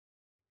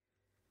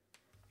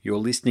You're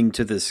listening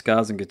to the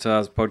Scars and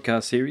Guitars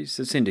podcast series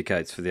that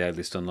syndicates for the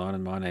A-List Online,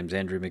 and my name's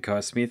Andrew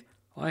Mackay-Smith.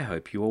 I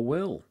hope you are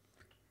well.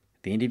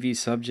 The interview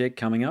subject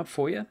coming up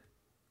for you,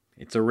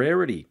 it's a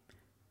rarity.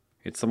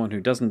 It's someone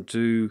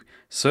who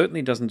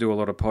certainly doesn't do a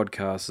lot of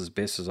podcasts as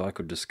best as I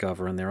could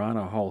discover, and there aren't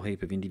a whole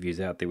heap of interviews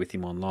out there with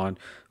him online,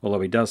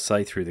 although he does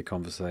say through the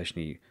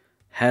conversation he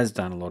has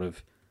done a lot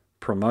of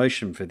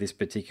promotion for this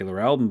particular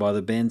album by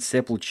the band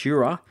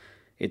Sepultura.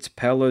 It's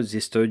Paolo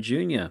Zisto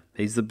Jr.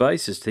 He's the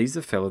bassist. He's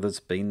the fella that's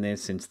been there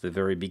since the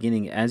very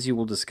beginning, as you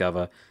will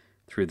discover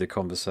through the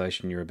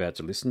conversation you're about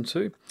to listen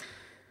to.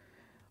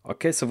 I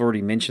guess I've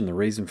already mentioned the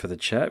reason for the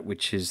chat,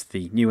 which is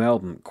the new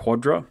album,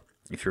 Quadra.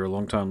 If you're a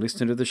long-time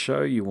listener to the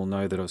show, you will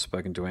know that I've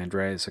spoken to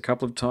Andreas a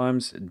couple of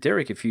times,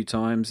 Derek a few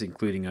times,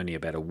 including only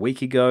about a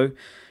week ago,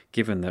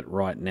 given that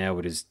right now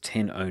it is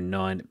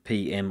 10:09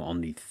 p.m.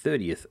 on the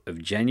 30th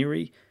of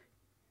January,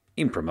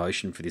 in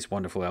promotion for this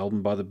wonderful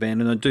album by the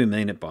band, and I do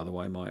mean it, by the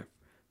way. My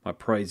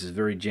praise is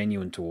very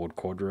genuine toward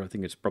Quadra. I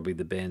think it's probably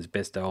the band's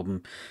best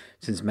album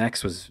since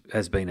Max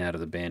has been out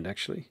of the band,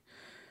 actually.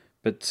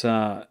 But,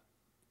 the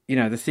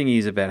thing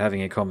is about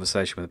having a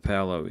conversation with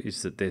Paolo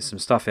is that there's some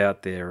stuff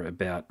out there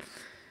about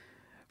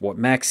what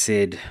Max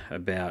said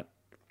about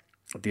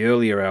the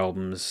earlier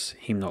albums,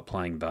 him not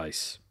playing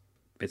bass.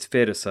 It's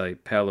fair to say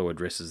Paolo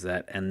addresses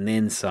that, and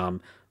then some,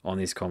 on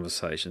this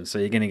conversation. So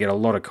you're going to get a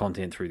lot of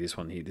content through this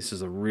one here. This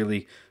is a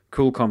really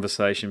cool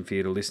conversation for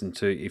you to listen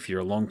to if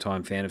you're a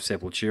long-time fan of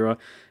Sepultura.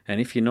 And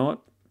if you're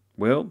not,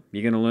 well,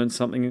 you're going to learn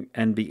something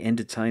and be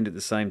entertained at the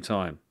same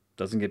time.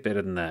 Doesn't get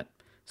better than that.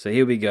 So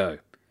here we go.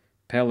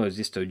 Paolo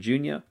Zisto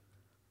Jr.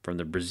 from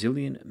the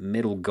Brazilian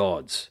metal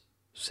gods,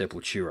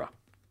 Sepultura.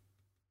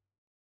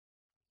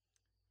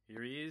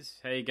 Here he is.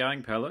 How you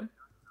going, Paolo?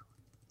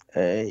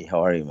 Hey,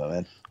 how are you, my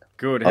man?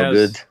 Good.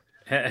 Good.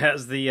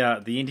 How's the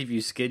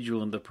interview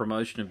schedule and the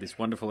promotion of this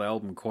wonderful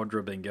album,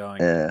 Quadra, been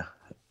going?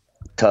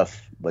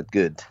 Tough, but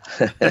good.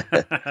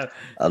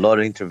 A lot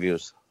of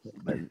interviews,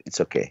 but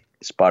it's okay.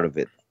 It's part of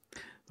it.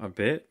 I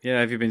bet. Yeah,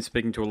 have you been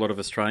speaking to a lot of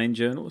Australian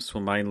journalists?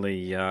 Well,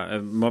 mainly,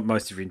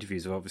 most of your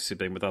interviews have obviously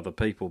been with other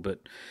people,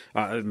 but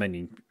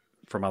meaning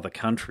from other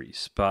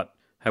countries. But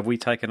have we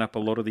taken up a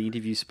lot of the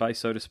interview space,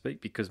 so to speak?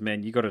 Because,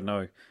 man, you got to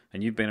know,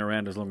 and you've been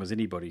around as long as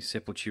anybody,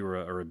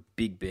 Sepultura are a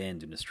big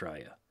band in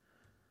Australia.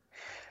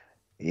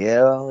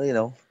 Yeah,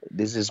 well,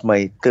 this is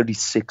my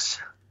 36th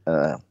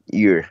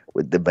year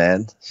with the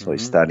band, so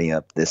starting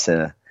up this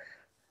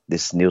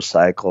new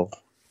cycle,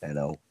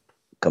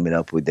 coming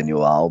up with the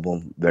new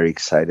album. Very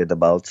excited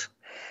about,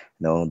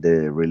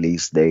 the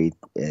release date.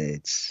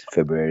 It's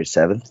February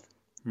 7th,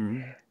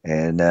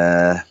 and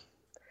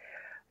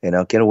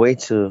can't wait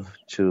to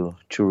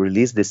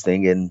release this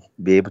thing and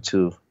be able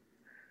to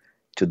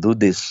do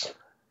this,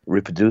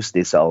 reproduce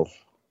this all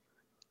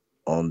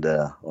on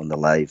the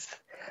live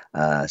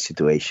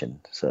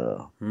situation.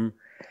 So it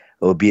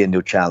will be a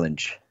new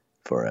challenge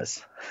for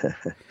us.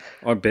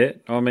 I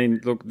bet. I mean,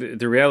 look,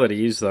 the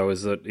reality is though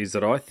is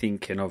that I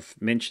think, and I've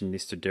mentioned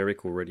this to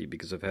Derek already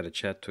because I've had a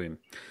chat to him.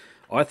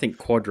 I think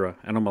Quadra,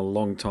 and I'm a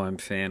long-time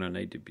fan. I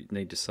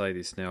need to say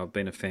this now. I've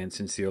been a fan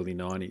since the early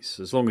 '90s,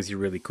 as long as you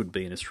really could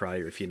be in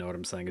Australia, if you know what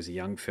I'm saying, as a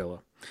young fella.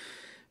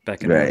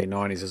 Back in the early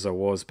 '90s, as I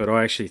was, but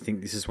I actually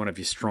think this is one of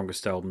your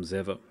strongest albums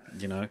ever.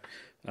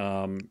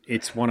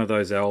 It's one of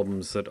those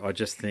albums that I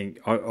just think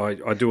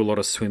I do a lot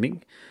of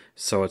swimming,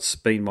 so it's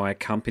been my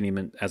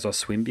accompaniment as I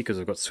swim because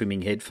I've got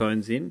swimming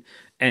headphones in,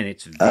 and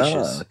it's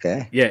vicious. Oh,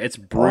 okay. Yeah, it's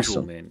brutal,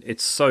 Awesome. man.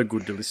 It's so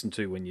good to listen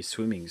to when you're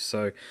swimming.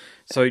 So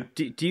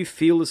do you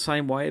feel the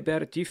same way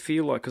about it? Do you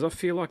feel like, because I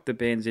feel like the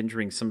band's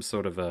entering some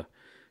sort of a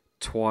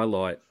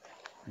twilight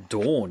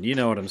dawn, you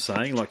know what I'm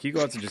saying? Like you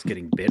guys are just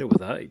getting better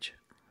with age.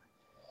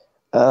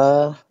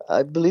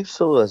 I believe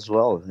so as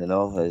well.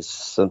 It's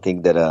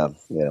something that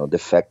the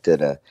fact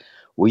that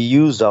we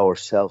use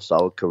ourselves,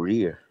 our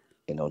career,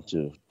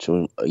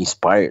 to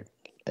inspire,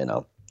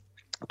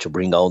 to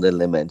bring all the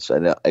elements,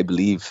 and I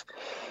believe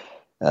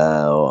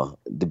all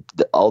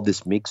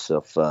this mix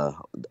of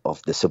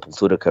the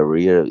Sepultura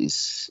career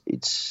it's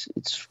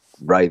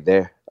right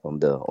there on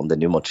the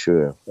new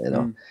material.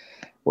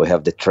 We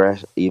have the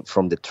trash,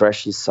 from the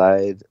trashy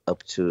side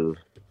up to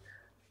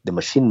the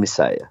Machine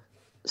Messiah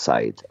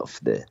side of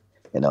the,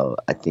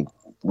 I think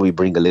we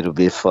bring a little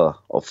bit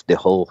of the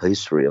whole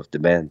history of the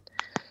band,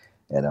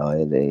 and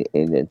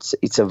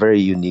it's a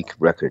very unique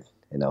record.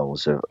 It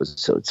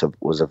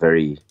was a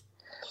very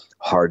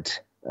hard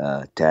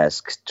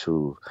task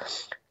to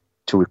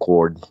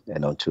record,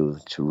 to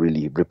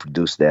really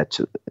reproduce that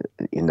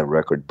in the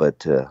record.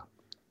 But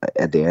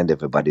at the end,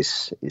 everybody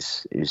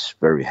is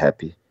very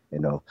happy,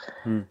 and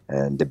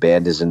the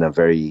band is in a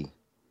very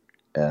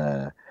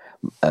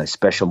a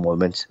special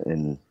moment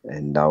in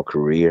our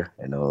career,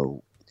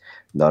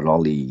 not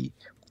only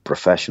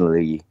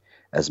professionally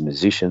as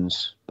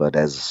musicians, but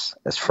as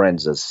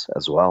friends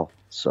as well.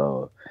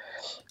 So,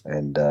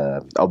 and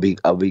I'll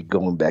be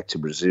going back to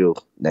Brazil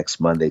next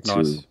Monday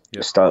to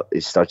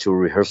start to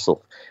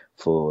rehearsal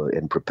for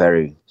and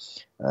preparing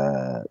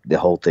the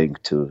whole thing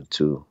to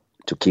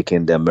to kick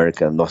in the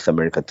North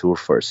American tour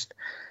first,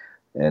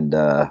 and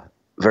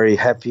very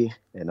happy.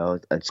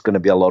 It's going to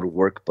be a lot of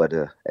work, but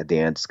at the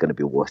end, it's going to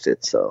be worth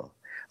it. So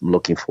I'm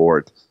looking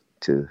forward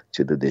to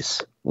do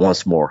this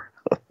once more.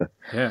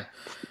 Yeah.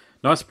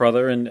 Nice,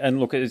 brother. And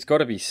look, it's got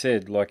to be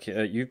said, like,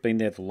 you've been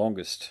there the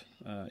longest.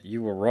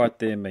 You were right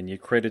there, man. You're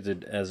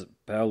credited as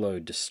Paolo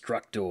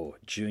Destructor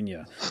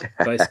Jr.,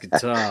 bass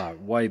guitar,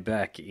 way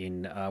back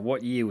in,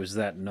 what year was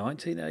that?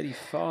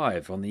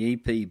 1985 on the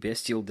EP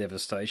Bestial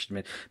Devastation,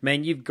 man.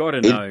 Man, you've got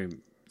to know.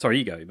 Sorry,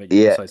 you go. But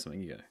you Yeah. say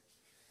something, you go.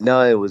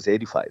 No, it was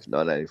 85,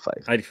 not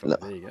 95. 85, no.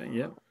 There you go,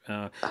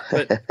 yeah.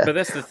 But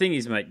that's the thing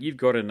is, mate, you've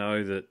got to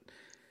know that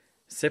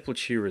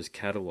Sepultura's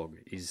catalogue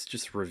is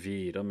just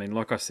revered. I mean,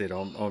 like I said,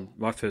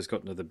 I first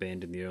got into the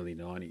band in the early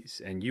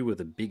 90s, and you were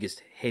the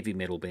biggest heavy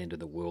metal band in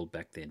the world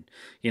back then.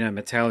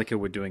 Metallica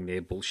were doing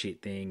their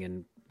bullshit thing,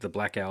 and the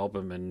Black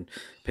Album, and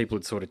people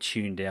had sort of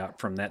tuned out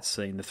from that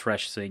scene, the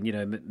thrash scene.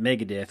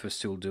 Megadeth was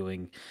still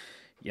doing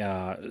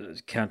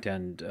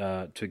Countdown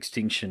to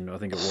Extinction, I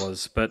think it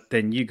was. But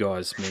then you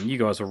guys, man, you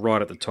guys were right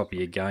at the top of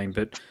your game.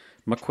 But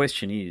my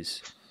question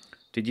is,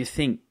 did you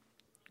think,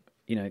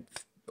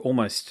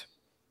 almost...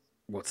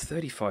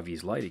 35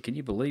 years later? Can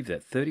you believe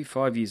that?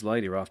 35 years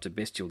later, after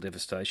Bestial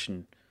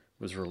Devastation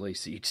was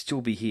released, you'd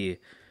still be here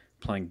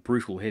playing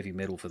brutal heavy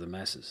metal for the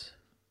masses.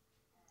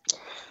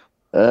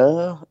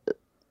 I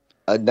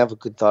never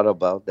could thought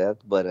about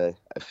that, but I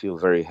feel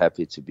very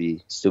happy to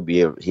still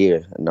be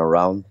here and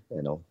around,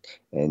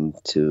 and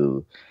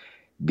to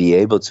be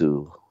able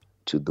to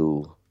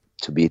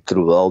be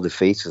through all the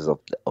phases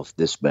of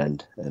this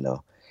band,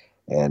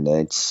 and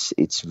it's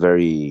a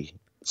very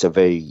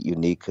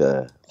unique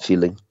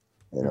feeling.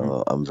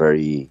 I'm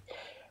very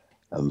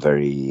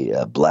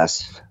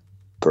blessed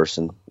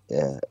person.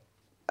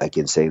 I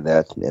can say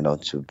that,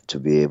 to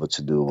be able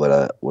to do what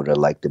I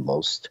like the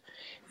most,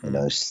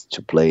 is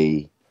to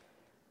play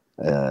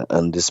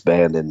on this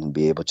band and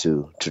be able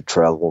to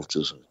travel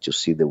to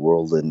see the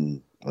world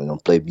and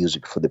play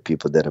music for the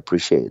people that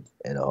appreciate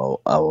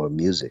our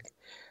music.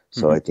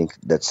 So I think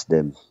that's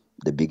the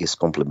biggest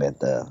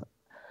compliment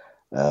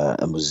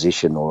a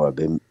musician or a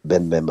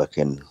band member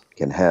can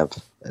have.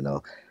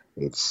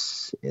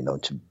 It's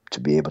to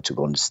be able to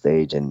go on the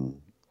stage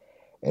and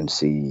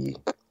see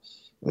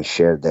and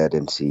share that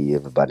and see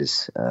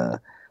everybody's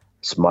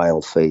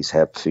smile face,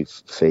 happy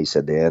face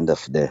at the end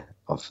of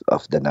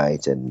the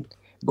night and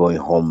going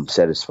home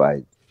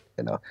satisfied.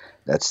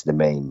 That's the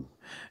main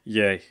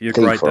you're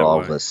thing great for that all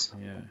way. of us.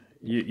 Yeah.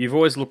 You've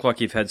always looked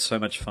like you've had so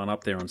much fun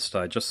up there on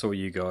stage. I saw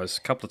you guys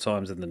a couple of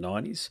times in the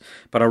 90s,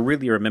 but I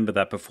really remember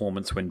that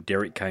performance when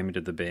Derek came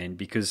into the band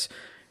because,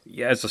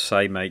 as I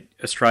say, mate,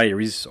 Australia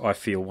is, I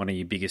feel, one of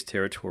your biggest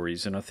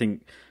territories, and I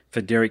think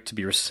for Derek to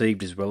be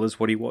received as well as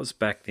what he was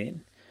back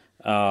then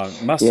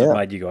must have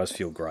made you guys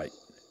feel great.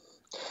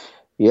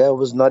 Yeah, it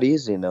was not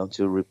easy,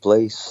 to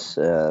replace.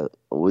 I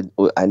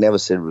never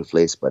said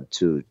replace, but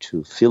to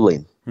fill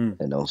in,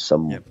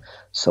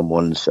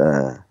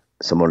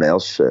 someone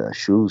else's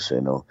shoes,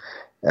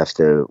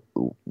 after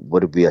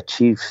what we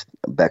achieved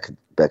back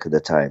at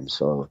the time.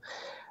 So,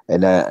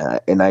 and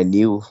I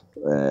knew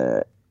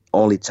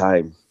only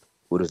time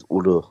would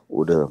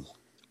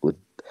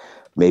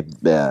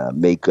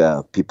make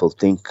people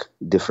think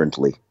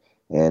differently.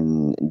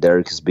 And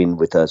Derek has been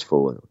with us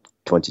for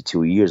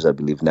 22 years, I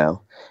believe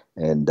now,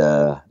 and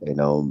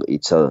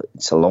it's a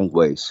long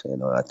ways.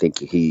 I think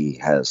he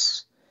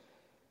has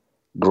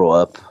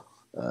grown up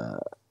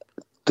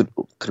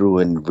through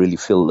and really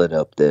filled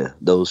up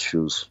those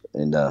shoes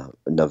in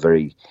a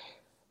very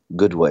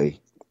good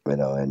way.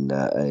 And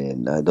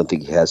I don't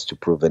think he has to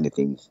prove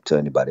anything to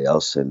anybody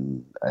else.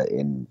 And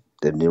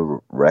the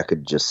new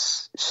record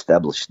just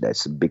established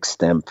that's a big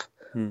stamp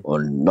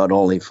on not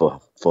only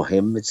for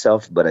him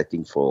itself, but I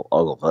think for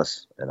all of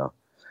us.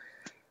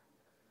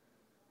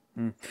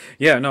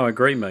 Yeah, no, I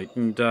agree, mate.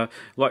 And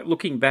like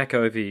looking back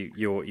over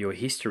your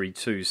history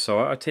too,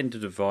 so I tend to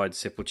divide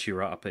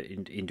Sepultura up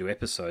into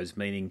episodes,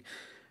 meaning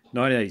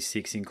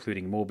 1986,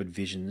 including Morbid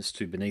Visions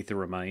to Beneath the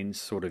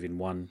Remains, sort of in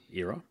one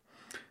era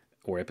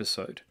or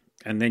episode,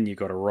 and then you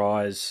got a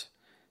rise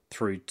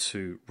through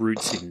to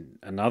Roots in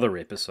another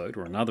episode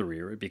or another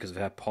era because of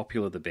how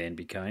popular the band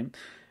became,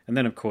 and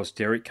then of course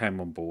Derek came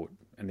on board,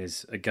 and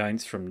there's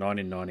Against from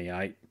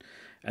 1998,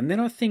 and then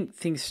I think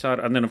things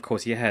started, and then of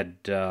course you had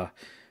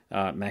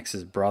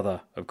Max's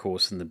brother, of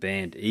course, in the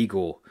band,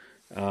 Igor,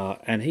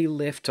 and he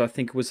left, I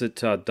think, was it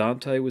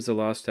Dante was the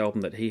last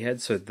album that he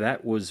had, so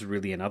that was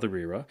really another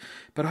era.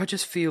 But I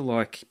just feel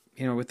like,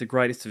 with the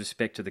greatest of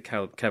respect to the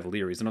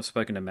Cavaliers, and I've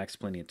spoken to Max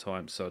plenty of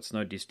times, so it's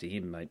no diss to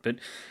him, mate, but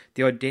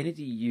the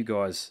identity you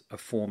guys are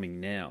forming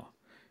now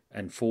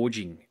and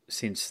forging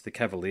since the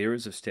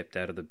Cavaliers have stepped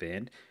out of the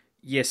band,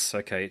 yes,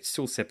 okay, it's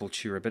still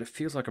Sepultura, but it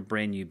feels like a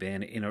brand new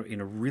band in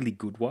a really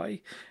good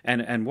way.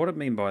 And what I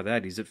mean by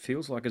that is it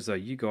feels like as though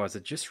you guys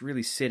are just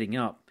really setting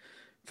up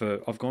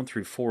for, I've gone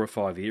through 4 or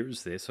 5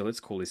 eras there, so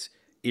let's call this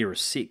Era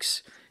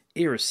 6.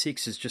 Era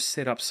 6 is just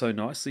set up so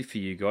nicely for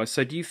you guys.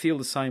 So do you feel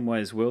the same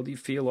way as well? Do you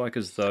feel like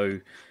as though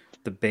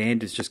the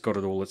band has just got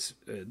it all. It's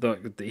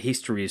the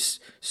history is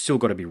still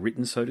got to be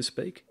written, so to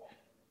speak.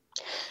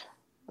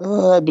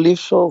 I believe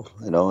so.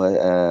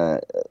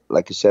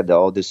 Like you said,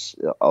 all this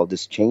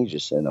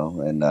changes.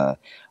 And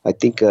I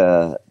think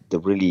the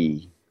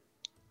really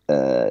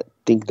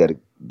think that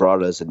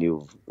brought us a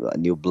new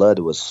blood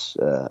was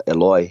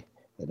Eloy.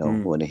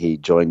 When he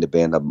joined the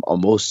band,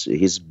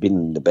 he's been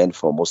in the band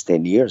for almost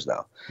 10 years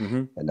now.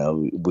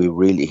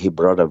 He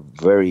brought a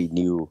very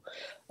new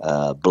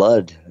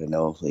blood.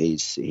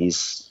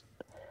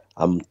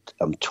 I'm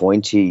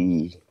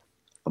 20,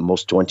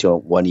 almost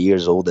 21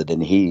 years older than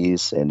he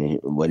is,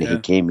 and when he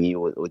came in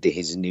with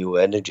his new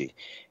energy,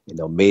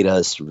 made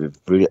us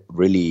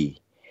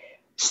really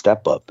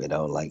step up.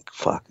 Like,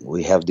 fuck,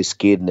 we have this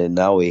kid, and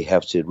now we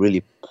have to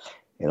really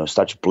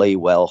start to play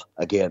well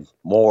again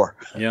more.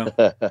 Yeah.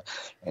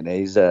 And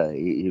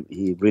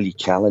he really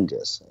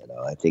challenges.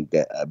 I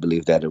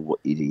believe that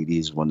it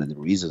is one of the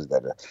reasons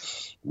that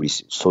we're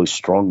so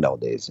strong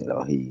nowadays.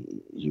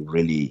 He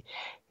really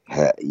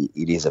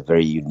it is a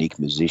very unique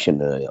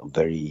musician,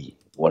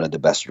 one of the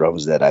best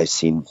drums that I've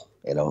seen.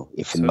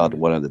 If not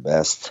one of the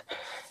best.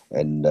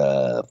 And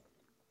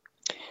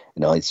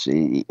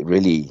it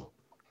really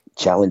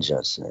challenge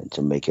us and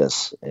to make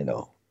us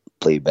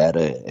play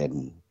better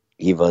and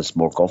give us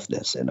more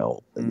confidence. And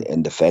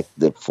the fact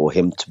that for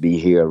him to be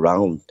here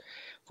around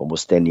for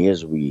almost 10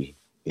 years, we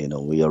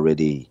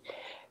already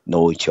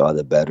know each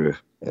other better,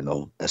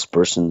 as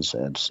persons,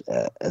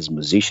 as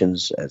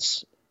musicians,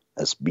 as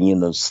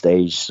being on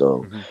stage.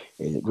 So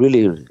it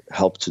really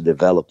helped to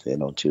develop,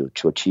 to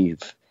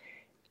achieve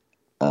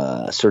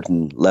a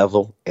certain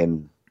level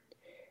and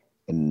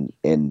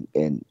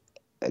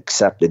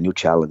accept the new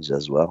challenge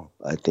as well.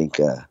 I think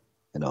the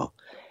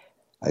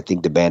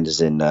band is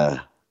in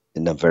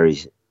a very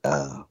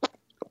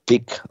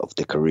peak of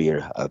the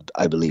career.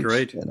 I believe.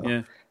 Great.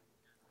 Yeah.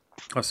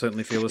 I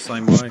certainly feel the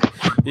same way.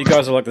 You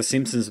guys are like the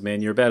Simpsons,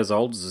 man. You're about as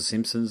old as the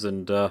Simpsons,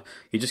 and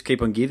you just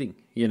keep on giving.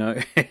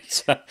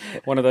 It's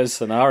one of those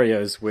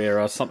scenarios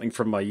where something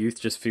from my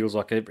youth just feels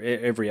like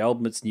every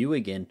album it's new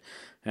again.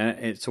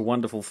 It's a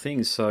wonderful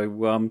thing.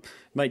 So,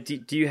 mate,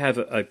 do you have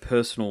a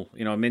personal?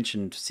 I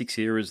mentioned 6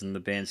 eras in the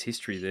band's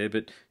history there,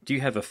 but do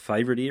you have a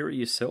favourite era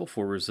yourself,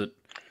 or is it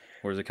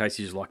a case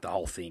you just like the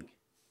whole thing?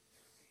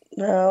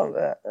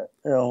 No,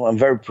 I'm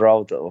very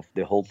proud of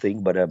the whole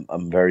thing, but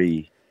I'm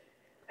very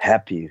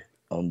happy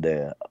on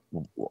the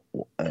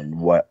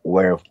and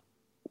where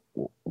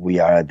we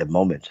are at the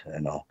moment.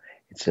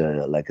 It's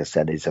like I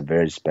said, it's a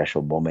very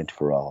special moment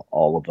for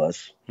all of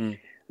us.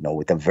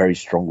 With a very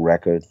strong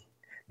record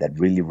that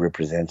really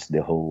represents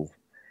the whole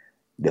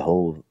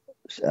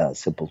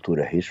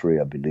Sepultura history,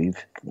 I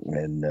believe.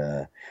 And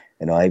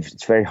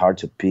it's very hard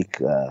to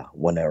pick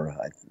one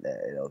era.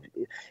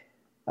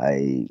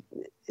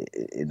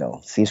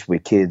 Since we're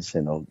kids,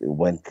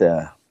 went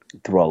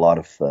through a lot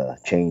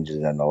of changes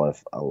and a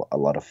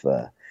lot of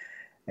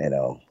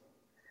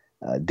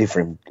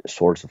different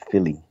sorts of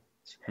feelings.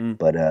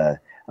 But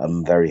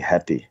I'm very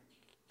happy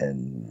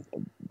and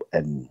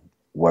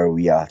where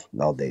we are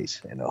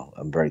nowadays.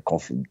 I'm very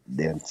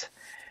confident.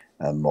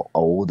 I'm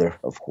older,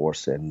 of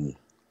course,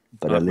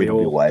 but a little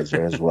bit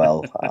wiser as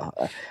well.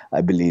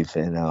 I believe,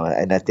 and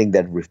I think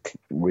that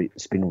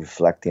it's been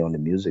reflecting on the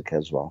music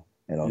as well.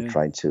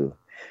 Trying to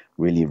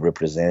really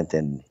represent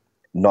and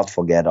not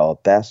forget our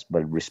past,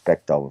 but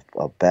respect our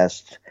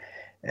past,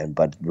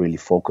 but really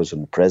focus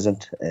on the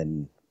present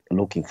and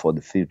looking for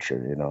the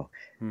future.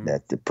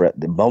 That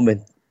the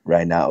moment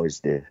right now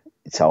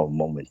it's our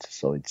moment.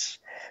 So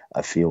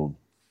I feel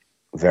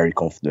very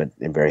confident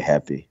and very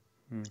happy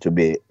to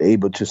be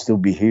able to still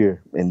be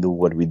here and do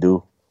what we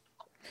do.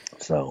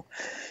 So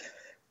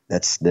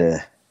that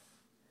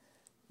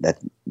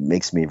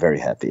makes me very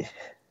happy.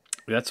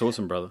 That's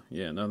awesome, brother.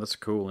 Yeah, no, that's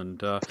cool.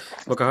 And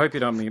look, I hope you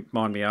don't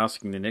mind me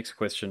asking the next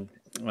question,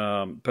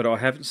 but I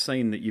haven't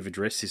seen that you've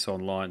addressed this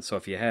online, so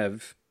if you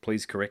have,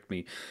 please correct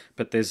me.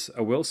 But there's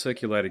a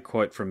well-circulated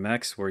quote from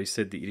Max where he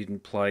said that you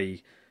didn't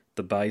play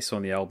the bass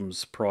on the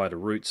albums prior to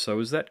Roots. So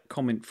is that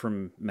comment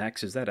from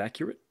Max, is that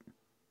accurate?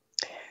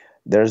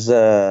 There's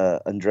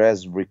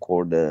Andres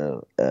record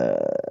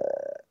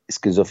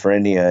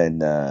Schizophrenia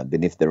and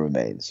Beneath the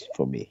Remains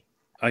for me.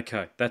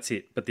 Okay, that's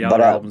it. But the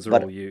other albums are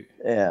all you.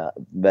 Yeah,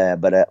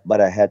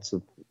 but I had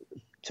to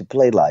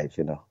play live,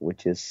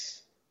 which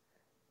is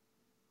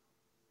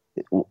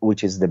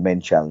the main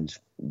challenge.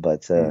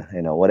 But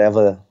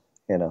whatever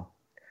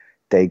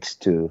takes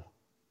to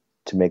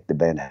make the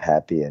band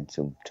happy and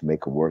to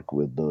make it work,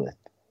 we'll do it.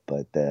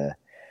 But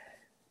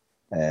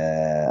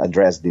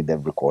Andreas did the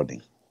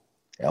recording.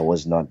 I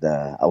was not.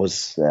 I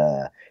was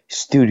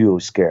studio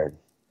scared.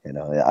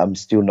 I'm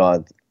still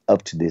not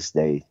up to this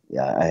day.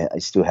 Yeah, I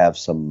still have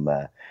some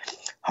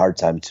hard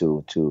time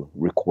to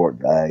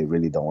record. I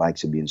really don't like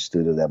to be in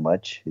studio that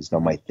much. It's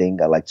not my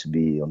thing. I like to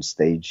be on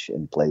stage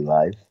and play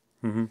live.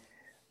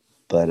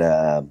 But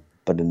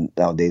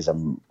nowadays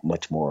I'm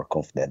much more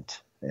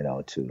confident,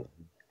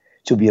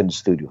 to be in the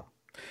studio.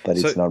 But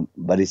it's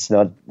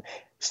not.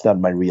 it's not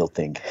my real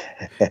thing.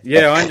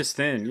 Yeah, I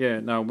understand. Yeah,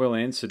 no, well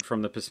answered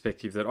from the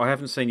perspective that I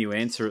haven't seen you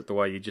answer it the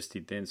way you just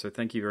did then. So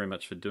thank you very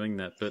much for doing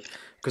that. But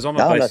because I'm a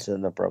No, bass, that's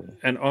no problem.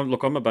 and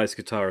I'm a bass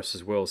guitarist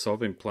as well, so I've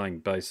been playing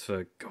bass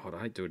for God,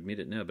 I hate to admit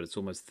it now, but it's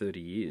almost 30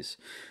 years,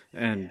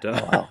 and Oh,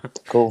 wow,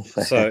 cool.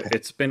 so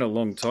it's been a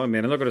long time,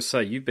 man. And I've got to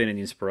say, you've been an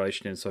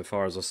inspiration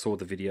insofar as I saw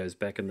the videos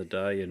back in the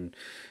day,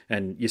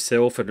 and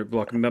yourself, and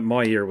like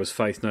my era was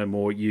Faith No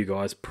More, you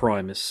guys,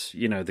 Primus,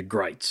 the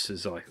greats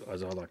as I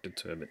like to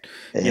term it,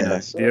 Yeah,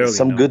 the early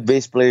some good 90s.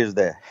 bass players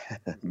there,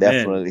 Man,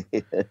 definitely.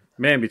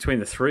 man, between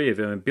the three of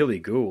them and Billy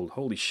Gould,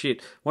 holy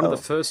shit! One of the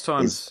Oh, first he's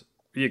times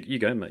you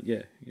go, mate.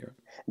 Yeah, you're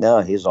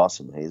no, he's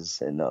awesome.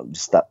 He's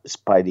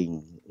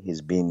spiting.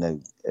 He's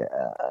been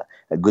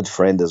a good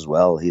friend as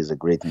well. He's a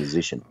great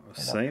musician. I've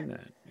seen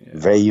that. Yeah,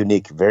 Very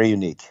unique. Very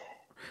unique.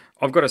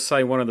 I've got to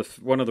say one of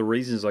the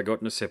reasons I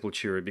got into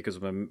Sepultura because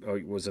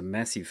I was a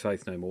massive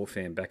Faith No More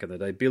fan back in the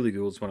day. Billy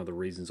Gould's one of the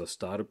reasons I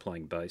started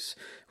playing bass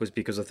was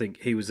because I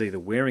think he was either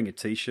wearing a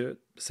t-shirt,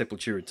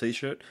 Sepultura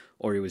t-shirt,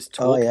 or he was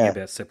Oh talking yeah,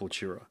 about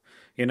Sepultura.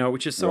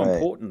 Which is so right.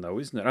 important though,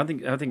 isn't it?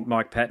 I think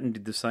Mike Patton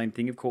did the same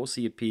thing. Of course,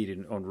 he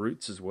appeared on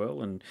Roots as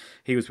well, and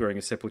he was wearing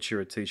a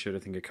Sepultura t-shirt I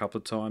think a couple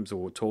of times,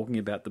 or talking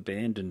about the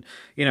band. And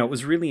it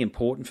was really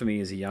important for me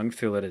as a young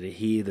fella to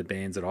hear the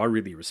bands that I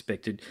really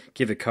respected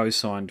give a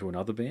co-sign to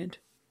another band.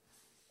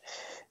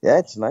 Yeah,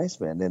 it's nice,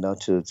 man.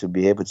 To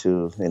be able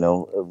to,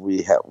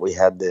 we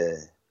had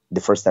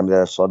the first time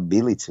that I saw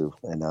Billy too,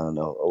 and I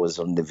know I was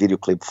on the video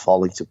clip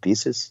 "Falling to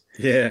Pieces."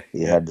 Yeah,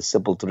 He yeah. had the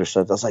Sepultura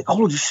shirt. I was like,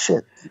 "Holy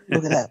shit,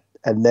 look at that!"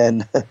 And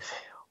then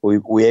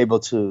we able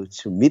to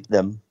meet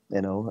them,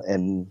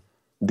 and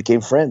became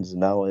friends.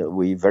 Now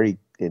we very,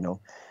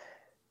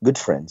 good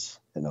friends,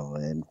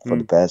 and for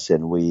the Mm. past,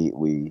 and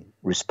we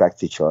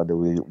respect each other.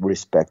 We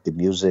respect the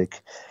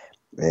music,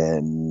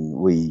 and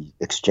we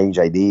exchange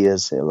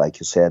ideas. Like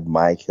you said,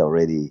 Mike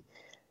already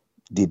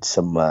did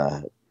some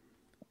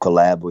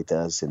collab with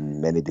us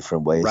in many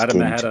different ways. Rat in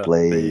the Came to Hatter.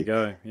 There you play,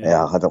 go.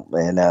 Yeah.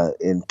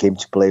 and came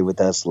to play with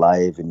us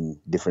live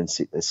in different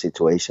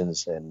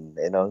situations. And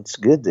it's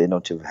good,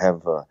 to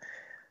have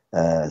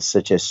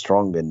such a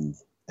strong and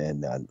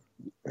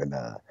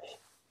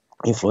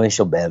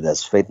influential band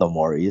as Faith No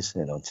More is.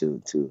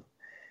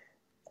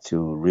 To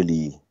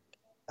really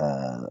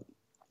uh,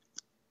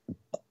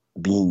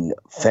 being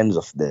fans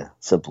of the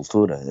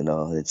Sepultura.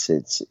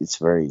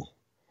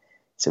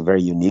 It's a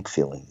very unique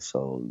feeling.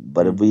 So,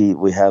 but Mm.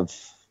 we have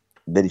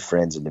many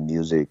friends in the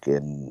music,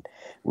 and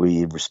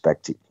we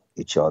respect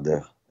each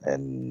other,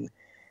 and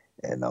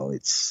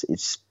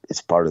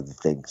it's part of the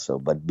thing. So,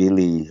 but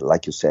Billy,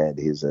 like you said,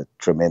 he's a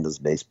tremendous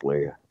bass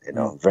player.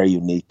 Mm. Very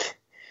unique.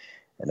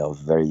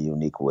 Very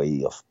unique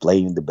way of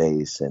playing the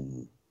bass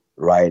and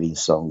writing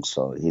songs.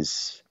 So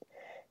he's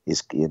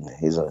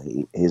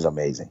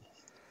amazing.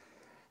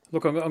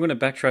 Look, I'm going to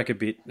backtrack a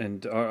bit,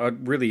 and I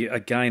really,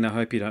 again, I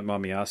hope you don't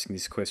mind me asking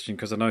this question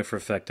because I know for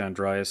a fact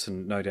Andreas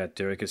and no doubt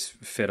Derek is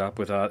fed up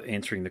with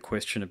answering the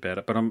question about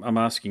it. But I'm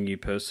asking you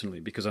personally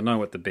because I know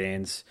what the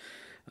band's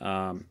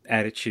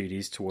attitude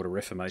is toward a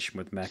reformation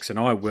with Max, and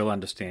I will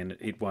understand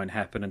it won't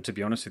happen. And to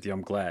be honest with you,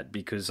 I'm glad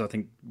because I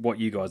think what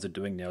you guys are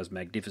doing now is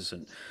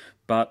magnificent.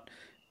 But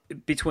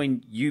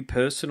between you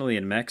personally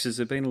and Max, has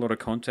there been a lot of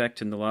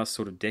contact in the last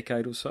sort of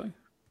decade or so?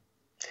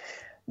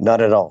 Not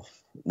at all.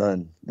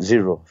 None.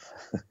 Zero.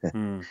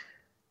 Hmm.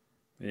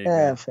 There you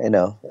Yeah,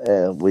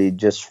 go. we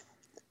just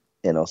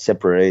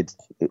separate.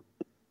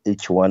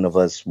 Each one of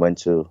us went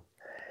to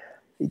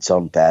its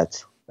own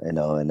path. And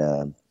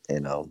you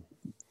know,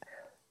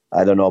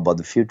 I don't know about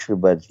the future,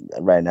 but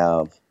right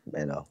now,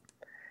 you know,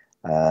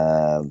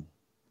 um,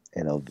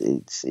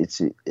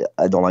 it's.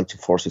 I don't like to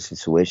force a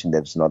situation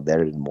that's not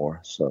there anymore.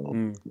 So,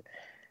 Hmm.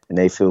 and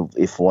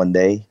if one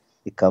day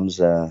it comes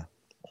to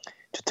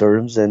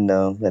terms, and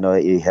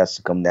it has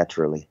to come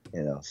naturally.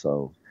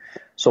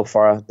 So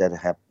far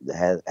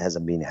that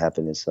hasn't been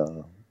happening.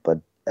 So, but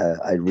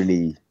I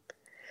really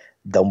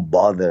don't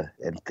bother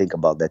and think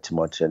about that too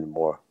much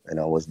anymore.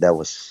 That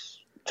was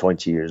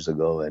 20 years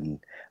ago, and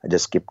I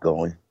just keep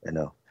going.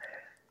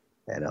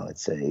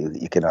 It's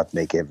you cannot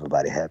make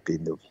everybody happy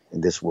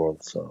in this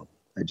world. So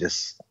I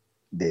just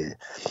the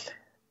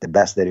the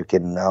best that you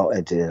can now,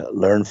 and to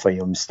learn from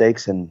your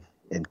mistakes, and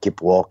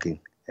keep walking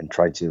and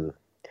try to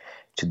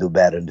do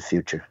better in the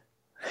future.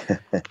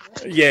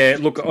 Yeah,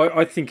 look,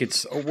 I think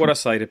it's what I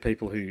say to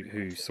people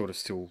who sort of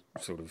still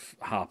sort of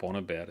harp on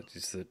about it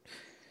is that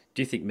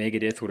do you think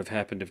Megadeth would have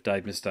happened if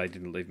Dave Mustaine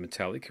didn't leave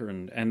Metallica?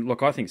 And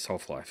look, I think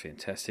Soulfly are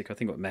fantastic. I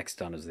think what Mac's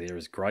done is there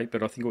is great,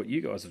 but I think what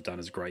you guys have done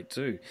is great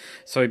too.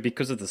 So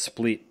because of the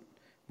split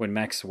when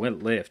Max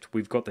went left,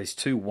 we've got these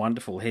two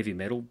wonderful heavy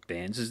metal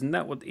bands. Isn't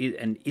that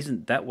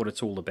what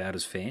it's all about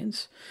as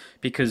fans?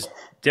 Because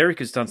Derek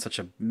has done such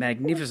a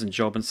magnificent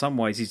job. In some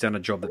ways, he's done a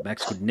job that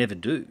Max could never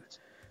do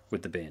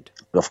with the band.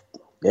 Of,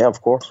 yeah,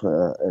 of course.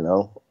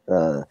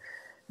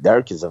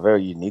 Derek is a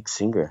very unique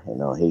singer.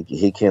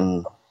 He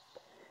can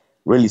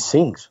really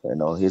sing.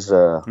 He's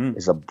a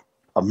Mm.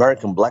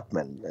 American black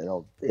man.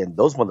 And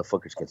those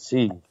motherfuckers can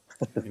sing.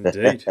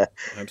 Indeed, You know,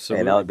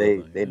 absolutely, brother.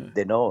 Yeah.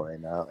 they know,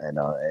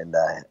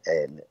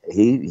 and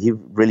he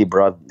really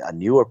brought a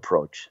new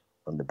approach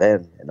on the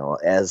band, you know,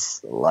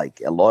 as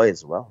like Eloy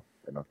as well.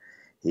 You know,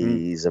 Mm.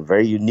 he's a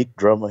very unique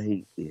drummer.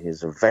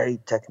 He's a very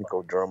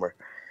technical drummer.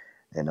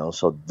 You know,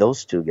 so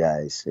those two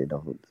guys, you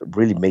know,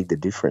 really make the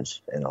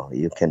difference. You know,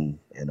 you can,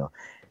 you know,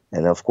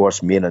 and of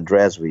course, me and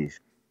Andres, we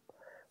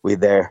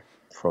there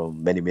for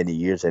many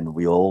years, and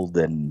we old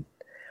and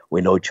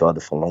we know each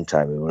other for a long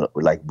time. We're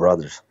like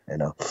brothers, you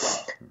know.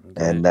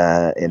 And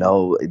Indeed. you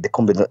know,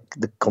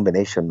 the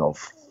combination of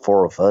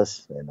four of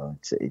us, you know,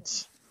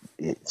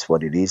 it's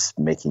what it is,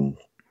 making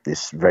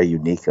this very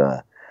unique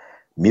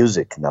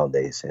music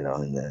nowadays, you know.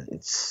 And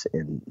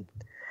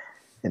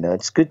you know,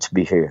 it's good to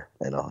be here,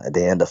 you know. At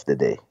the end of the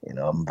day, you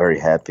know, I'm very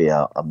happy.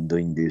 I'm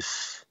doing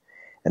this,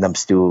 and I'm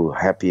still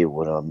happy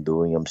with what I'm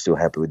doing. I'm still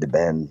happy with the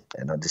band,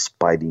 you know,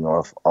 despite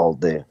of all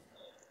the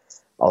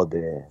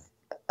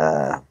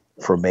uh,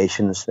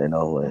 formations, you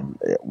know. And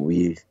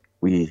we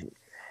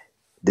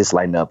this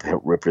lineup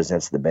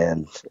represents the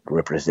band,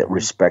 represent Hmm.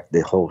 respect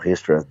the whole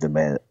history of the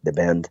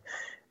band,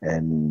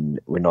 and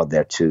we're not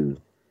there to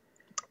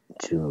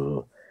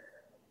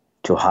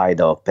to hide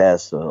our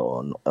past.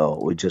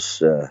 We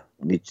just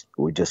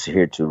we're just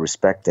here to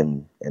respect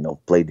and, you know,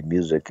 play the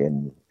music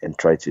and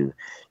try to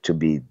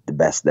be the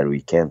best that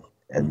we can.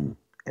 Hmm.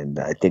 And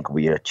I think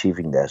we are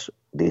achieving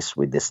this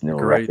with this new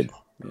Agreed. record.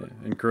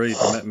 Yeah, agreed.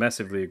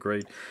 Massively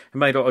agreed. And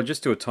mate, I'll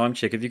just do a time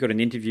check. Have you got an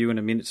interview in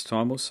a minute's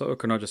time or so? Or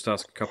can I just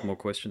ask a couple more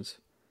questions?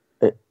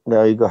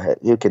 No, you go ahead.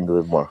 You can do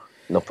it more.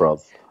 No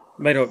problem.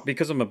 Mate,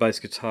 because I'm a bass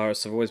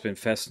guitarist, I've always been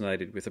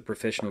fascinated with a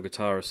professional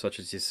guitarist such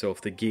as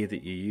yourself, the gear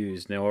that you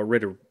use. Now, I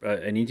read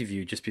an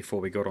interview just before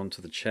we got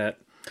onto the chat,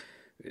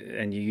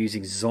 and you're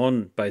using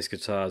Zon bass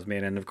guitars,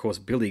 man, and of course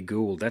Billy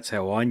Gould. That's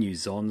how I knew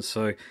Zon.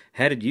 So,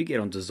 how did you get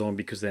onto Zon?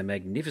 Because they're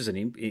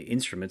magnificent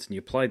instruments, and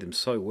you play them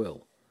so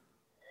well.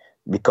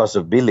 Because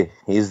of Billy,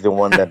 he's the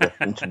one that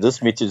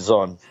introduced me to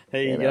Zone.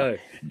 There You you know,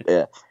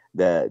 go.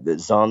 yeah, the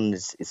Zone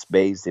is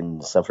based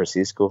in San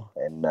Francisco,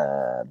 and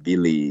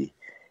Billy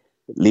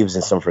lives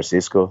in San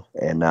Francisco.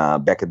 And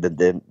back at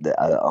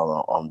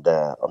on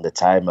the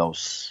time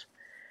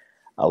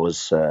I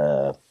was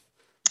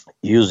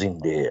using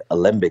the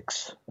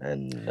Alembics,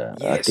 and I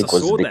Yes, I think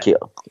was saw the that.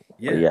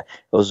 Yeah. yeah,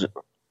 it was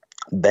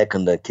back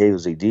on the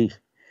KOZD.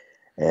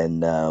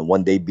 And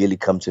one day Billy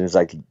comes to me and is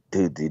like,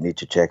 dude, you need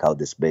to check out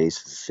this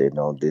bass. You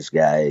know, this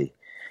guy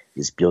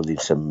is building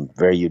some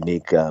very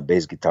unique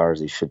bass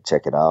guitars. You should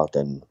check it out.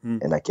 Mm.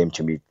 And I came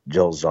to meet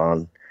Joel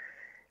Zahn,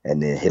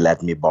 and he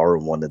let me borrow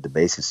one of the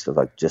basses. So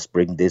like, just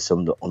bring this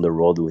on the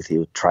road with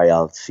you, try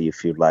out, see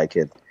if you like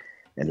it,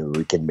 and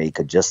we can make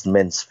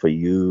adjustments for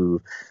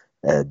you,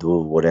 do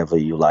whatever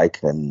you like.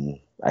 And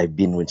I've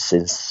been with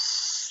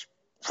since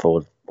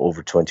for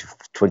over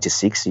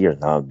 26 years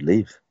now, I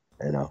believe.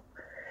 You know,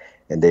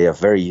 and they are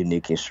very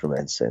unique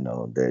instruments. You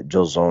know, the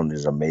Joe Zone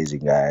is an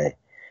amazing guy.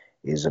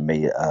 He's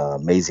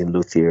amazing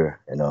luthier.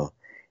 You know,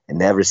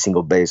 and every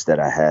single bass that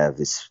I have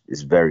is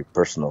very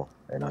personal.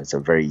 You know, it's a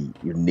very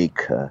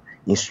unique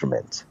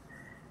instrument,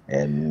 Yeah.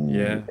 and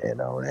you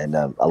know, and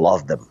I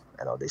love them.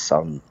 You know, they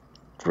sound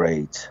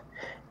great.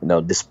 You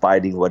know,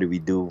 despite what we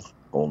do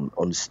on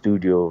the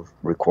studio,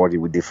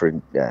 recording with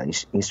different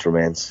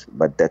instruments,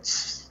 but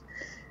that's,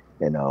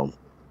 you know,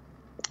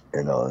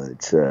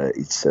 it's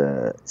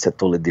a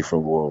totally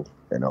different world.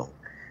 You know,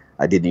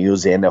 I didn't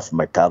use any of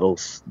my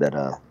pedals that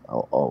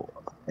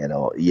you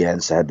know,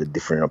 Jens had a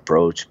different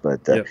approach,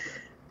 but Yep.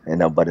 you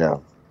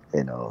know,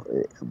 you know,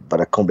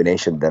 but a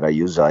combination that I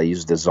use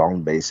the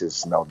zone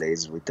bases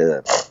nowadays with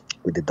the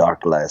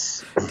dark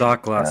glass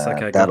Dark glass.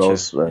 Okay, gotcha.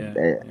 pedals. Yeah.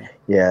 Yeah.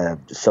 Yeah,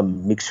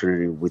 some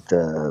mixture with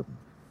the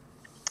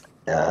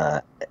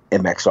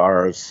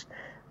MXRs.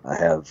 I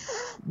have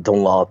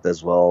Dunlop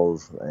as well,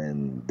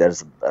 and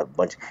there's a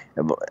bunch.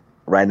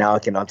 Right now, I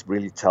cannot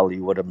really tell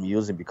you what I'm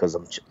using because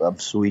I'm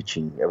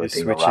switching You're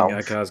everything switching. around.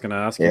 Okay, I was going to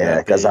ask you Yeah, that.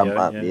 There because you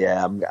go.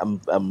 Yeah.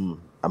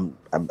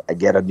 I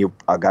get a new.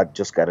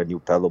 Just got a new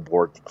pedal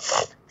board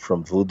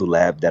from Voodoo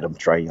Lab that I'm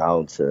trying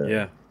out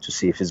Yeah. to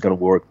see if it's gonna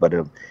work. But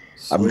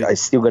Sweet. I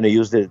still gonna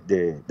use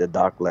the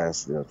dark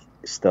glass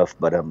stuff.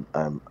 But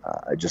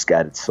I just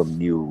got some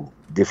new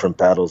different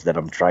pedals that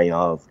I'm trying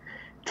out,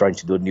 trying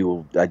to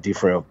do a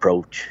different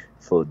approach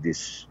for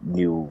this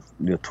new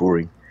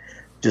touring.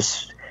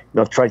 Just, you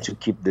know, trying to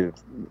keep the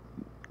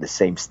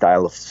same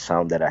style of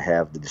sound that I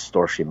have, the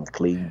distortion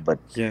clean,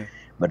 Yeah.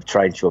 but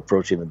trying to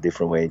approach it in a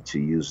different way to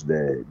use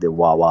the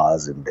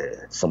wah-wahs and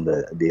some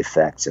of the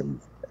effects and,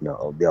 you know,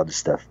 all the other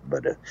stuff.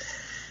 But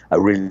I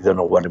really don't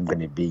know what I'm going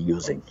to be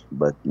using.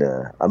 But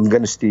I'm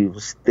going to still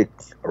stick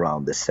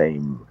around the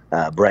same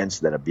brands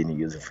that I've been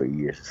using for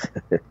years.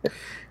 No,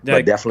 But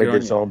good definitely on the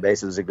you. zone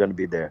bases are going to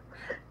be there.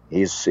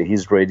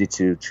 He's ready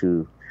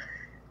to.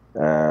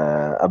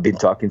 I've been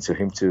talking to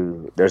him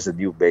to. There's a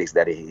new bass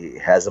that he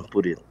hasn't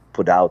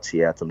put out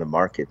yet on the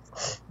market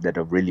that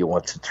I really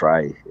want to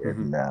try, Hmm.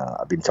 and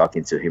I've been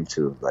talking to him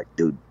to, like,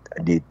 dude,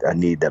 I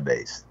need that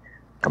bass.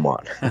 Come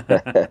on.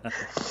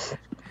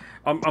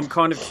 I'm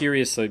kind of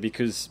curious though,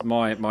 because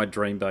my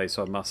dream bass,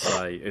 I must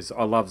say, is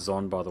I love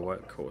Zon, by the way,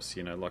 of course,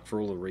 like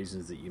for all the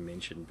reasons that you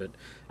mentioned, but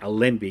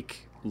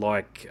Alembic,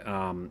 like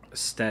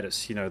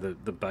Status,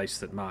 the bass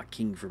that Mark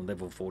King from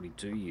Level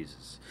 42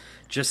 uses,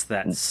 just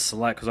that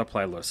slap, because I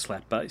play a lot of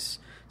slap bass,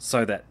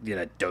 so that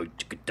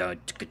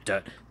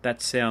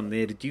that sound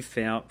there. Did you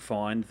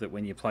find that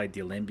when you played the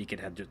Alembic, it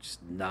had just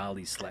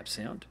gnarly slap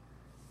sound?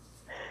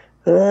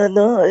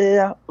 No,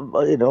 yeah,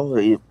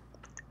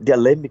 the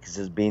Olympics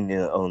has been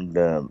on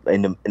the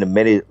in a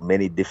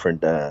many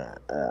different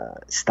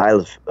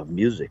styles of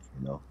music.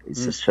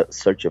 It's a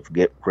search of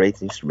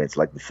great instruments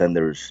like the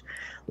Fenders,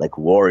 like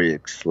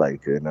Warwicks,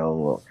 like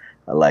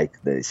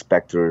like the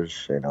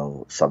Spectors,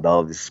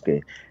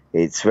 Sadovsky.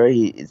 It's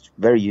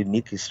very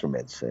unique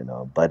instruments,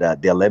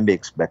 But the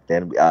Olympics back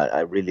then,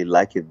 I really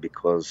like it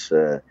because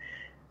I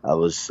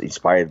was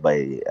inspired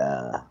by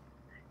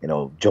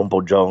John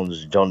Paul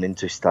Jones, John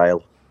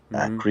Interstyle,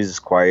 Chris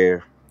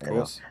Squire, of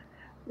course.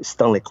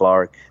 Stanley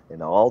Clarke,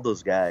 all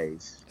those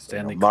guys.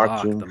 Stanley Mark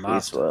Clarke, King, the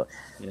master.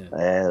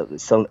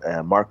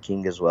 Mark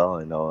King as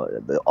well.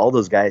 All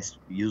those guys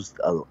used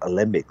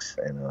Alembics,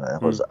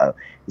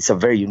 it's a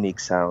very unique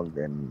sound,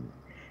 and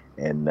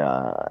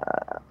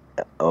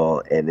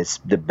it's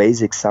the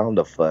basic sound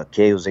of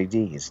Chaos AD.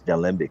 It's the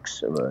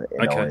Alembics.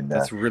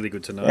 That's really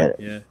good to know.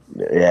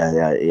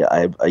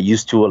 I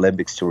used two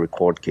Alembics to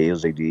record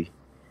Chaos AD,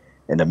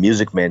 and a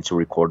Music Man to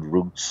record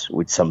Roots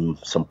with some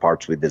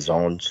parts with the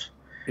Zones.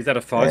 Is that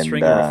a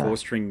 5-string or a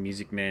 4-string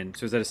Music Man?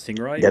 So is that a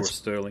Stingray or a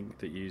Sterling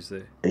that you use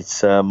there?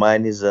 It's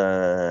mine is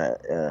I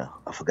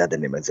forgot the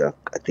name. I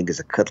think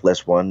it's a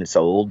Cutlass one. It's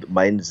old.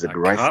 Mine is a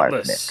graphite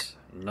neck.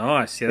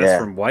 Nice. Yeah,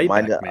 that's from way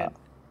back, man.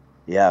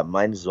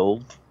 Mine is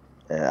old.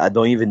 I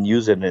don't even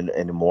use it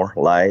anymore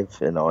live.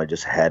 I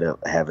just have it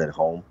at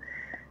home,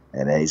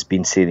 and it's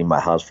been sitting in my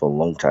house for a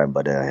long time.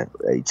 But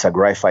it's a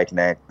graphite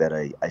neck that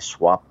I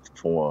swapped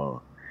from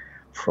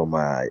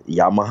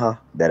Yamaha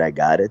that I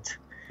got it.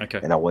 Okay.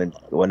 And I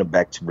went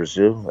back to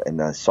Brazil, and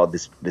I saw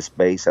this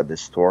bass at the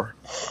store,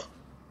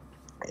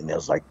 and I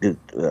was like, dude,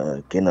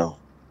 I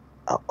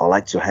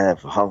like to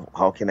have.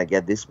 How can I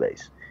get this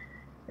bass?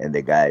 And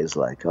the guy is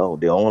like, oh,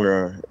 the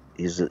owner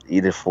is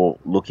either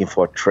looking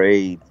for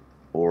trade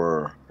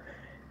or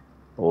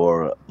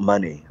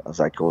money. I was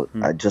like, oh,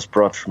 I just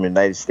brought from the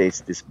United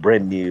States this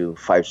brand new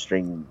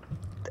 5-string.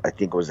 I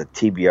think it was a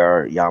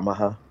TBR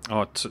Yamaha.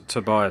 Oh,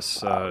 Tobias.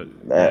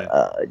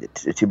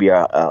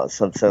 TBR,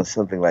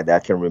 something like that.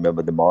 I can't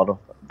remember the model,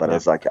 but I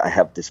was like, I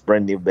have this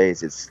brand new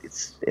bass.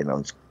 It's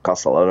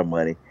costs a lot of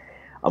money.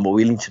 I'm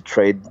willing to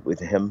trade with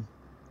him.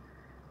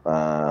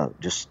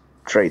 Just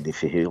trade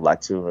if he'd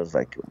like to. I was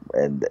like,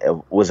 and it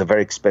was a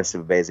very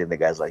expensive bass, and the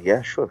guy's like,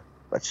 yeah, sure,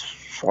 let's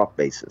swap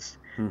basses.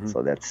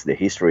 So that's the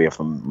history of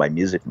my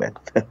Music Man.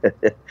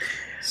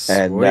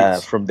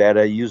 And from that,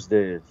 I used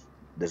the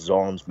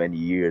Zones many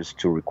years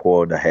to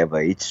record. I have a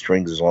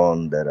 8-string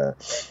Zone that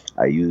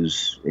I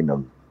use in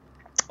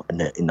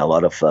a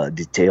lot of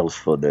details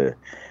for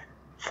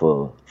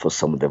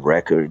some of the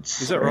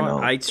records. Is that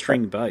right?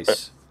 8-string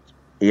bass.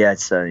 Yeah,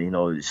 it's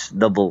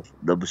double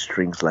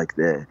strings like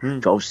the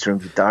 12-string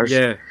guitars.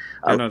 Yeah,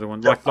 I know the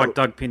one, like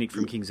Doug Pinnick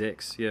from King's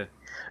X. Yeah,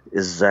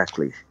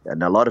 exactly.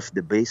 And a lot of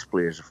the bass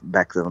players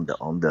back on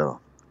the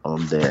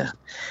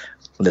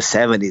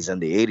 70s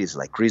and the 80s,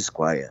 like Chris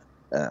Squire,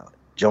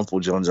 John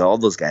Paul Jones, all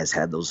those guys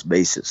had those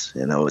basses.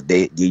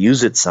 They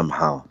use it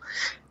somehow.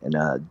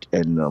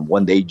 And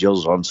one day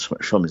Joe's on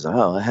show me, he's like,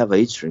 oh, I have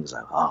 8 strings.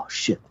 Like, oh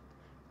shit,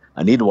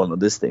 I need one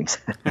of these things.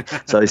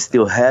 So I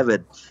still have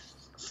it.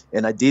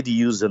 And I did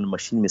use a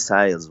Machine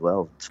Messiah as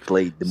well to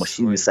play the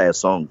Machine Messiah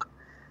song.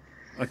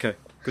 Okay,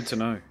 good to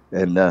know.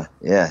 And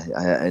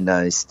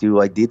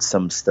I did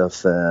some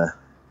stuff. I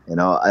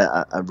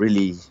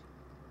really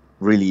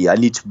I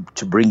need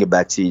to bring it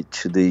back to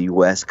the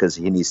US because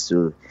he needs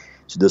to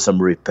do some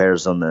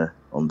repairs on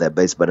that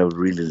bass. But I would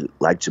really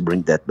like to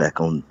bring that back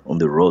on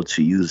the road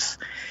to use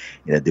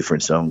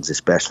different songs,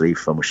 especially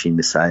for Machine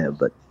Messiah.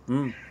 But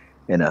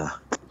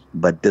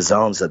but the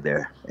sounds are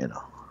there,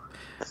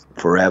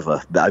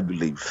 forever, I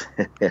believe.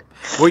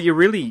 Well, you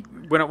really,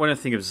 when I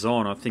think of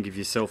Zon, I think of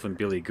yourself and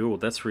Billy Gould.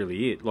 That's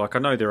really it. Like, I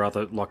know there are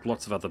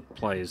lots of other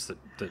players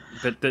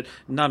but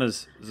none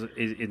as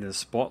in the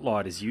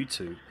spotlight as you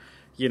two.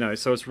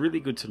 So it's really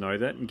good to know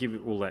that and give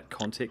it all that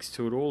context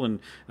to it all. And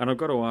I've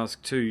got to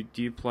ask too,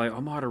 do you play, I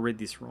might have read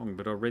this wrong,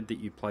 but I read that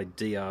you play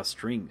DR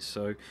strings.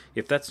 So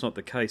if that's not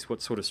the case,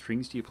 what sort of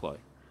strings do you play?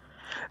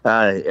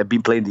 I've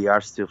been playing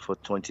DR still for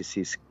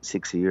 26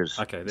 years.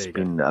 Okay, there you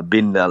go.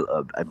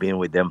 I've been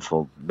with them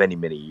for many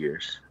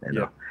years.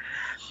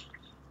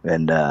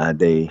 And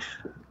they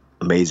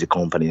amazing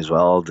company as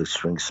well. The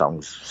string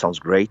sounds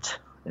great.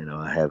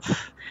 I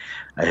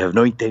have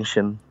no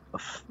intention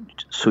of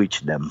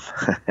switch them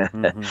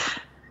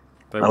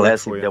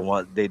unless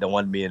they don't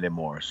want me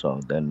anymore.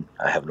 So then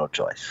I have no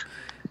choice.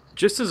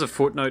 Just as a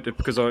footnote,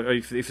 because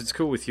if it's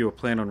cool with you, I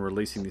plan on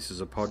releasing this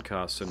as a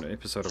podcast, an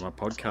episode of my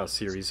podcast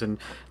series. And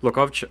look,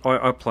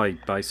 I play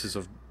basses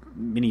of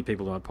many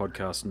people on my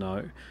podcast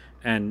know,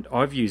 and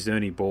I've used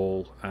Ernie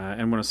Ball,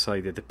 and when I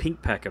say they're the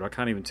pink packet, I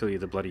can't even tell you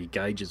the bloody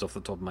gauges off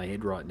the top of my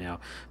head right now.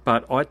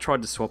 But I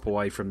tried to swap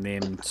away from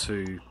them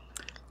to,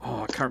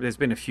 I can't. There's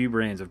been a few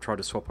brands I've tried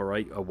to swap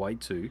away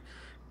to,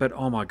 but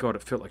oh my god,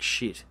 it felt like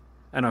shit.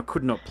 And I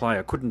could not play.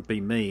 I couldn't be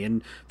me.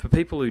 And for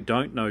people who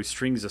don't know,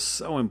 strings are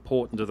so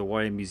important to the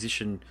way a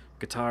musician,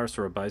 guitarist,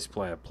 or a bass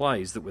player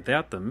plays that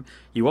without them,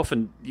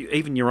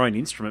 even your own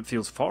instrument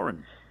feels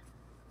foreign.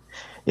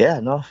 Yeah,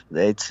 no,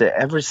 it's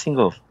every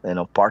single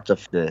part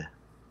of the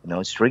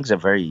strings are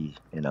very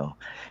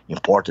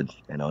important.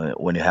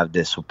 When you have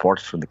the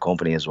support from the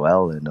company as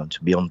well,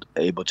 to be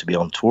able to be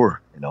on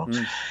tour.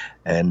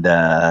 And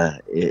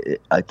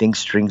I think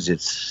strings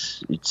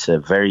it's a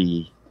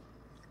very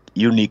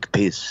unique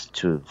piece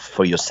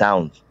for your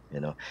sound.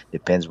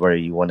 Depends where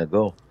you want to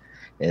go.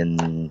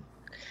 And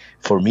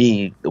for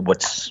me,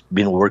 what's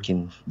been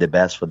working the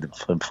best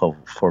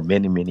for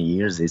many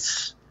years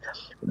is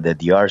the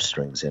DR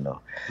strings.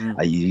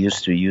 I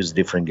used to use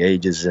different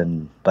gauges,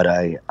 but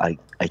I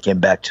came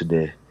back to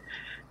the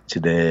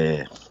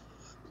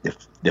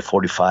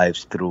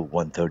 45s through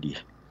 130.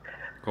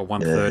 Or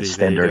 130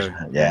 standard,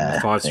 yeah.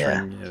 The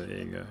 5-string, yeah, there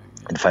you go.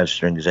 Yeah. And 5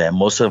 strings, yeah.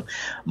 Most of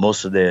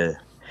the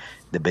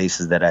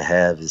basses that I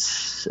have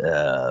is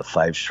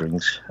 5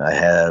 strings. I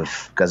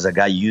have, because I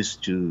got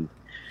used to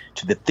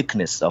the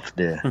thickness of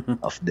the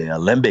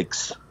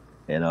alembics,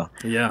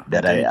 Yeah.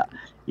 That indeed.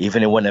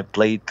 Even when I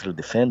played through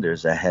the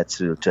Fenders, I had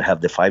to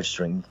have the 5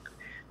 string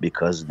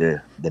because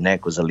the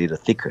neck was a little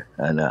thicker.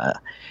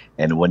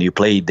 And when you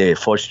play the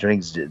 4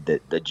 strings,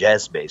 the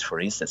jazz bass, for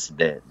instance,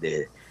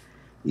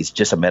 it's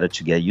just a matter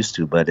to get used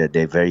to. But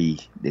the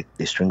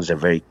strings are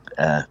very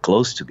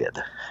close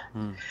together.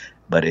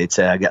 But it's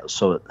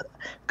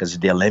because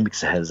the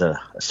alembics has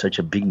such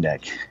a big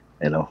neck,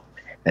 and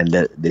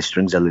the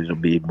strings are a little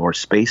bit more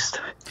spaced.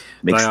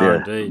 Makes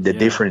the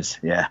difference.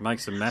 Yeah,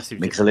 makes a massive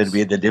makes difference. a little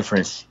bit the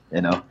difference.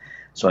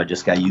 So I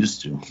just got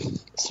used to.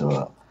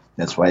 So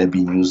that's why I've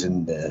been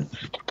using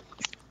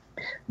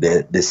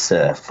this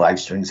 5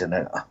 strings,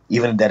 and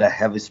even that I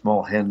have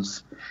small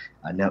hands,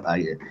 I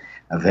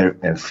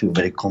feel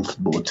very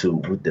comfortable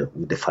with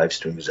the 5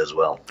 strings as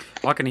well.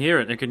 I can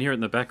hear it. I can hear it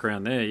in the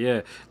background there.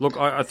 Yeah. Look,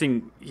 I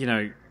think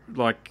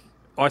like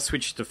I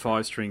switched to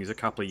 5 strings a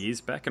couple of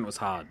years back, and it was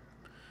hard.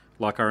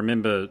 Like I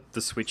remember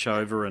the switch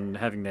over and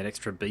having that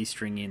extra B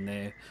string in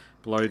there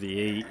below the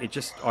E. It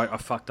just I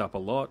fucked up a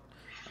lot,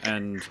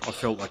 and I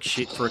felt like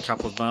shit for a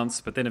couple of months.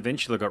 But then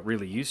eventually I got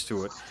really used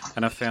to it,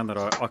 and I found that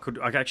I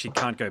actually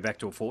can't go back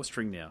to a 4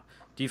 string now.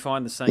 Do you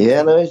find the same?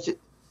 Yeah, thing? no,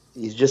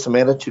 it's just a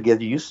matter to get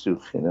used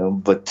to,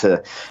 But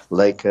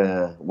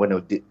when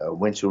I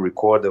went to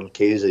record on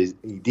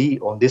KZD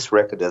on this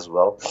record as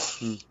well,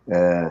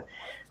 and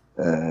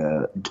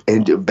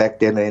back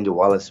then Andy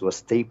Wallace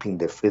was taping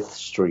the 5th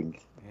string.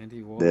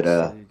 Andy Wallace,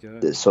 there you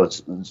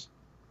go.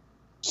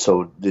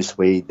 So this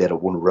way that it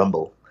won't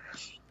rumble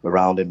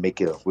around and make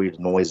a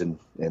weird noise and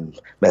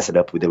mess it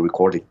up with the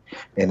recording.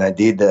 And I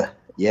did,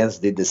 Jens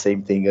did the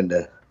same thing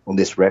on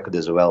this record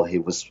as well. He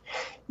was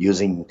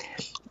using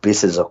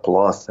pieces of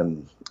cloth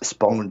and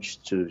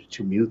sponge to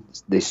mute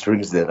the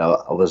strings that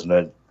I was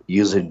not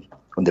using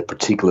on the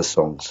particular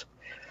songs.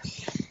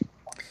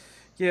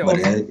 Yeah, but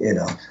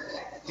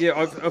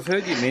Yeah, I've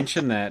heard you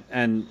mention that,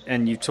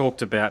 and you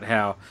talked about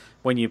how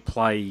when you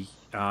play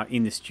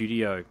in the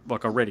studio,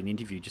 like I read an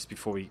interview just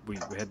before we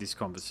had this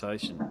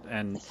conversation,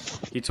 and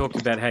you talked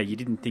about how you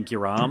didn't think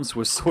your arms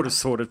were sort of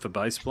sorted for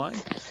bass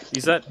playing.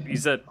 Is that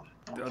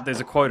there's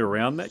a quote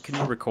around that? Can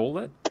you recall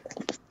that?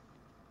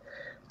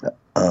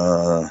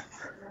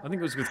 I think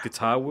it was with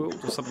Guitar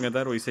World or something like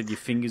that, or you said your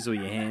fingers or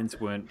your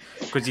hands weren't,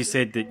 because you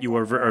said that you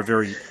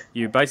were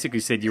you basically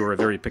said you were a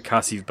very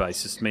percussive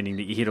bassist, meaning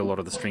that you hit a lot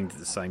of the strings at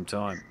the same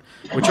time,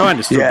 which I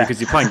understood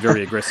because you're playing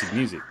very aggressive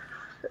music.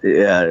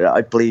 Yeah,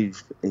 I play,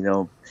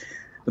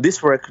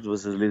 this record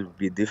was a little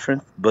bit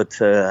different,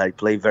 but I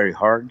play very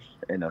hard,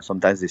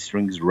 sometimes the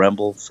strings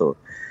rumble, so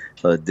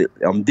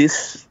on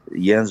this,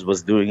 Jens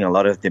was doing a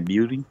lot of the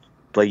muting,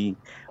 he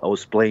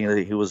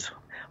was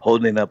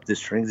holding up the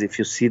strings. If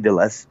you see the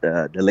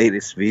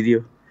latest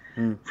video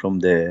from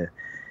the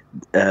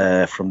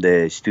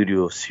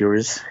studio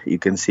series, you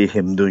can see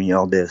him doing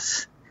all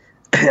this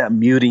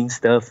muting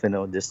stuff,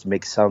 just to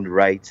make it sound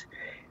right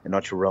and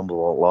not to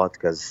rumble a lot,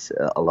 because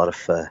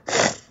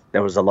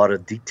there was a lot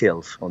of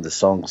details on the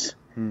songs.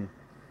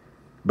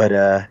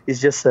 But it's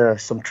just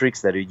some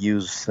tricks that you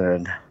use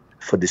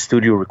for the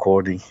studio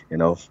recording,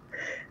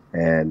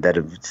 and that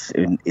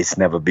it's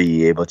never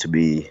be able to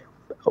be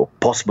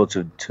possible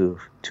to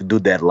do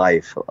that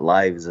live.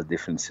 Live is a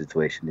different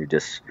situation. You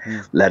just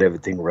let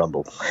everything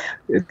rumble.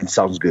 It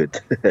sounds good.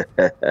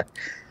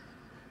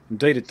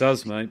 Indeed it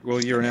does, mate.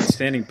 Well, you're an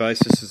outstanding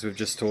bassist, as we've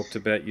just talked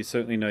about. You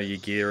certainly know your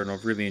gear, and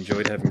I've really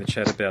enjoyed having the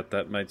chat about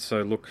that, mate.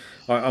 So, look,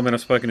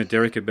 I've spoken to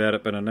Derek about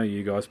it, but I know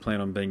you guys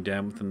plan on being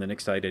down within the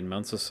next 18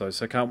 months or so,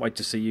 so I can't wait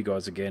to see you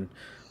guys again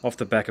off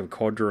the back of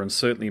Quadra. And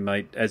certainly,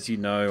 mate, as you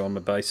know, I'm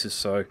a bassist,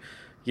 so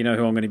you know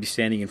who I'm going to be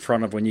standing in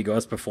front of when you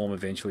guys perform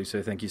eventually.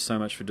 So thank you so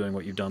much for doing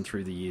what you've done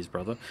through the years,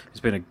 brother. It's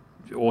been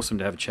awesome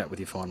to have a chat with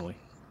you finally.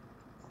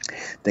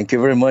 Thank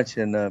you very much,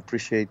 and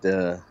appreciate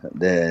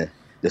the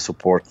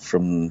support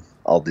from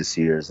all these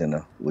years.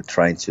 We're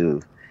trying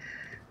to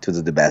do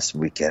the best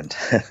we can.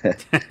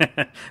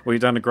 Well,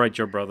 you've done a great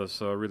job, brother.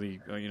 So I really,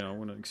 I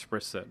want to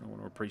express that. I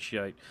want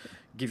to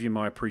give you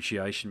my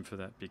appreciation for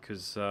that,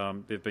 because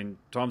there've been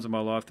times in my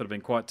life that have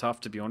been quite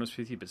tough, to be honest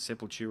with you, but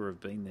Sepultura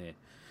have been there.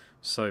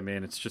 So,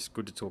 man, it's just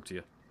good to talk to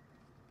you.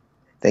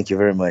 Thank you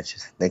very much.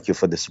 Thank you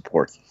for the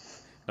support.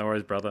 No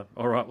worries, brother.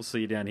 All right, we'll see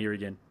you down here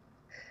again.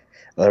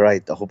 All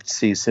right. I hope to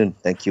see you soon.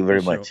 Thank you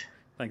very much.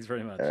 Thanks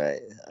very much. All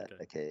right.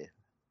 Okay.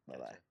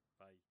 Bye-bye.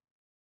 Bye.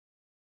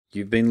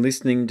 You've been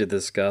listening to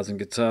the Scars and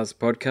Guitars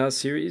podcast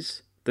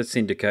series that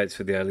syndicates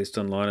for the A-List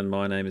Online, and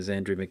my name is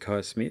Andrew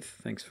Mackay-Smith.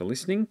 Thanks for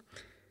listening.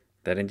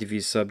 That interview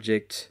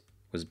subject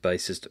was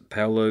bassist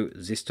Paulo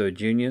Zisto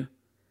Jr.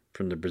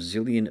 from the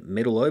Brazilian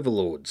metal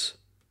overlords,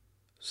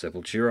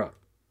 Sepultura.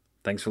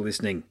 Thanks for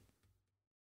listening.